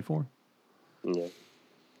 24. Yeah.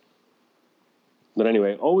 But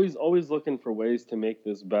anyway, always looking for ways to make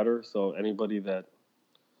this better. So anybody that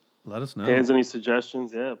let us know. has any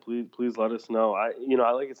suggestions, please let us know. I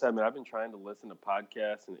like I said, man, I've been trying to listen to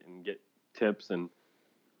podcasts and get tips and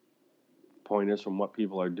pointers from what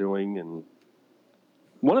people are doing. And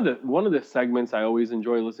one of the segments I always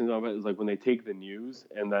enjoy listening to is like when they take the news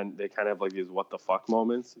and then they kind of have like these what the fuck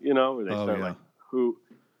moments, where they start like who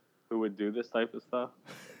would do this type of stuff.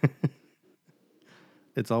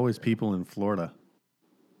 It's always people in Florida.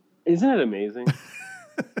 Isn't it amazing?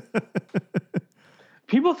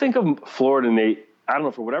 People think of Florida and I don't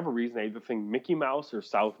know, for whatever reason, they either think Mickey Mouse or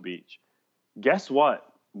South Beach. Guess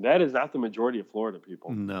what? That is not the majority of Florida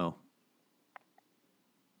people. No.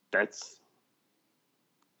 That's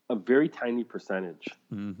a very tiny percentage.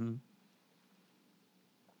 Mm-hmm.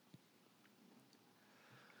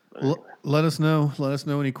 Anyway. Let us know. Let us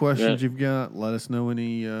know any questions you've got. Let us know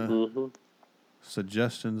any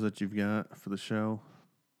suggestions that you've got for the show.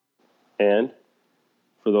 And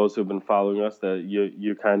for those who've been following us, that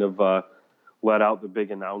you kind of let out the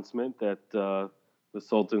big announcement that the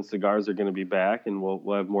Sultans cigars are going to be back, and we'll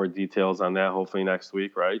have more details on that hopefully next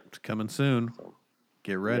week, right? It's coming soon. So,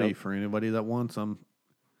 get ready for anybody that wants them.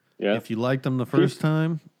 Yeah. If you liked them the first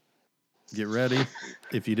time, get ready.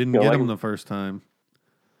 If you didn't get them the first time,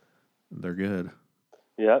 they're good.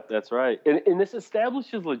 Yeah, that's right. And this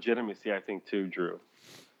establishes legitimacy, I think, too, Drew.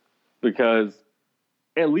 Because,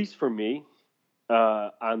 at least for me,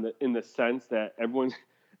 in the sense that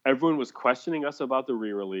everyone was questioning us about the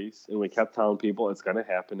re-release, and we kept telling people it's going to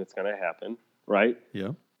happen, right? Yeah.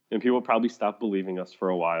 And people probably stopped believing us for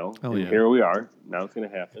a while. Oh, and here we are. Now it's going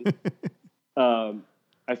to happen.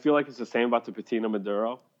 I feel like it's the same about the Patina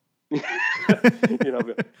Maduro. When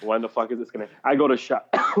the fuck is this going to I go to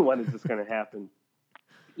shop. When is this going to happen?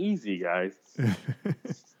 Easy, guys.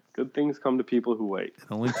 Good things come to people who wait. It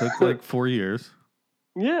only took like 4 years.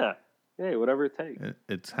 Yeah. Hey, whatever it takes.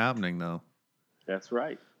 It's happening, though. That's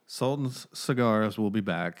right. Sultans Cigars will be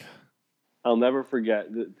back. I'll never forget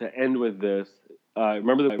to end with this.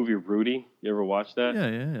 Remember the movie Rudy? You ever watch that?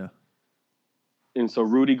 Yeah. And so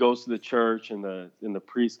Rudy goes to the church, and the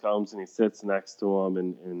priest comes and he sits next to him,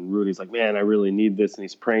 and Rudy's like, "Man, I really need this," and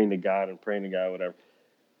he's praying to God, whatever.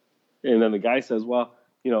 And then the guy says, "Well,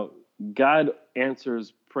 God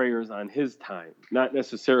answers prayers on His time, not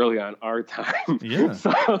necessarily on our time." Yeah.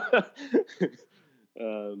 So,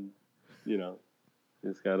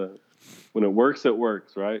 it's gotta. When it works,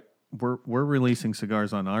 right? We're releasing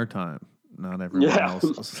cigars on our time, not everyone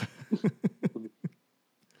else's.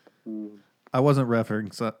 I wasn't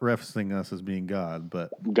referencing us as being God,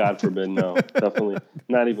 but God forbid, no, definitely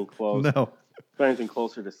not even close. No, if anything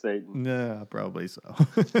closer to Satan. Yeah, probably so.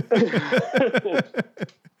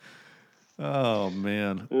 Oh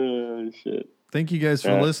man. Oh shit. Thank you guys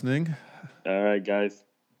for listening. All right, guys.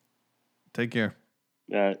 Take care.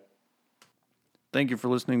 All right. Thank you for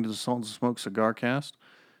listening to the Sultans of Smoke Cigar Cast.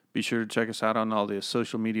 Be sure to check us out on all the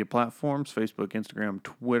social media platforms, Facebook, Instagram,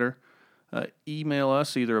 Twitter. Email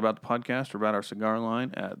us either about the podcast or about our cigar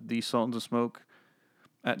line at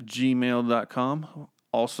thesultansofsmoke@gmail.com.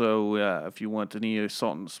 Also, if you want any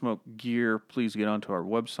Sultan Smoke gear, please get onto our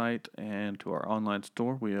website and to our online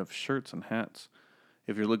store. We have shirts and hats.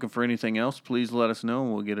 If you're looking for anything else, please let us know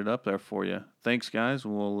and we'll get it up there for you. Thanks, guys.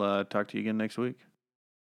 We'll talk to you again next week.